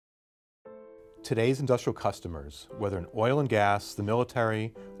Today's industrial customers, whether in oil and gas, the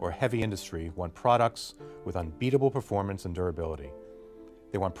military, or heavy industry, want products with unbeatable performance and durability.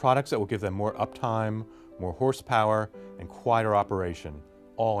 They want products that will give them more uptime, more horsepower, and quieter operation,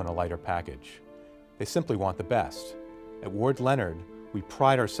 all in a lighter package. They simply want the best. At Ward Leonard, we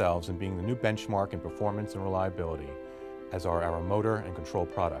pride ourselves in being the new benchmark in performance and reliability, as are our motor and control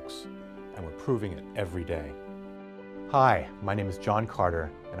products, and we're proving it every day. Hi, my name is John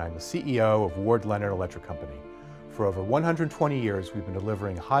Carter, and I'm the CEO of Ward Leonard Electric Company. For over 120 years, we've been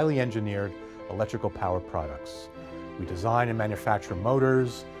delivering highly engineered electrical power products. We design and manufacture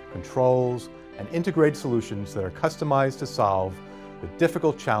motors, controls, and integrated solutions that are customized to solve the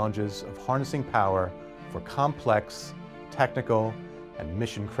difficult challenges of harnessing power for complex, technical, and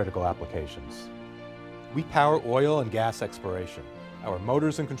mission-critical applications. We power oil and gas exploration. Our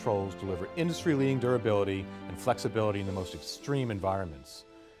motors and controls deliver industry-leading durability and flexibility in the most extreme environments.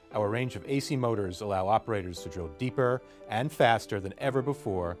 Our range of AC motors allow operators to drill deeper and faster than ever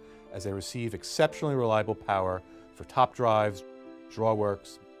before as they receive exceptionally reliable power for top drives,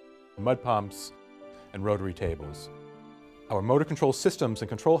 drawworks, mud pumps, and rotary tables. Our motor control systems and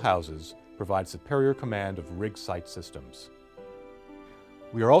control houses provide superior command of rig site systems.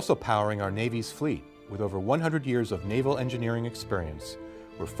 We are also powering our Navy's fleet. With over 100 years of naval engineering experience,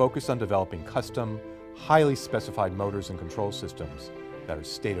 we're focused on developing custom, highly specified motors and control systems that are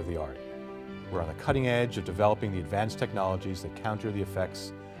state-of-the-art. We're on the cutting edge of developing the advanced technologies that counter the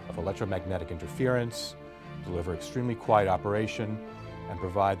effects of electromagnetic interference, deliver extremely quiet operation, and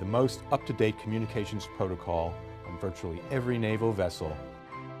provide the most up-to-date communications protocol on virtually every naval vessel.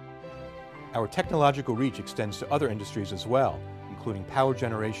 Our technological reach extends to other industries as well, including power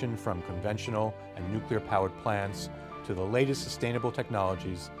generation from conventional and nuclear-powered plants to the latest sustainable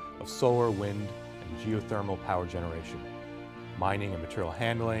technologies of solar, wind, and geothermal power generation, mining and material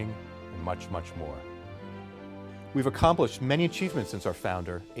handling, and much, much more. We've accomplished many achievements since our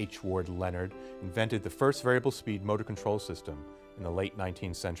founder, H. Ward Leonard, invented the first variable speed motor control system in the late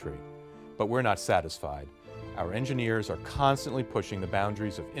 19th century. But we're not satisfied. Our engineers are constantly pushing the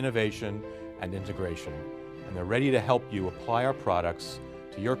boundaries of innovation and integration, and they're ready to help you apply our products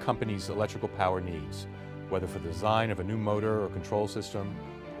to your company's electrical power needs, whether for the design of a new motor or control system,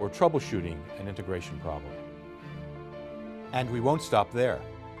 or troubleshooting an integration problem. And we won't stop there.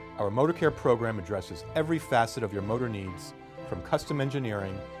 Our Motor Care program addresses every facet of your motor needs, from custom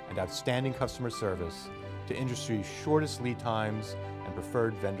engineering and outstanding customer service to industry's shortest lead times and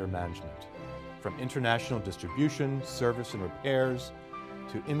preferred vendor management. From international distribution, service and repairs,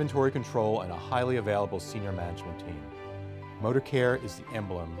 to inventory control and a highly available senior management team. Motor Care is the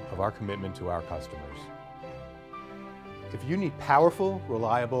emblem of our commitment to our customers. If you need powerful,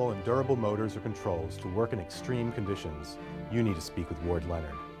 reliable, and durable motors or controls to work in extreme conditions, you need to speak with Ward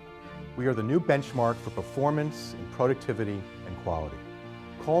Leonard. We are the new benchmark for performance and productivity and quality.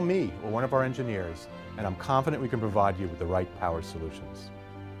 Call me or one of our engineers, and I'm confident we can provide you with the right power solutions.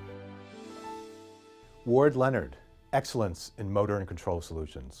 Ward Leonard, excellence in motor and control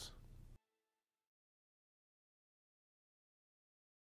solutions.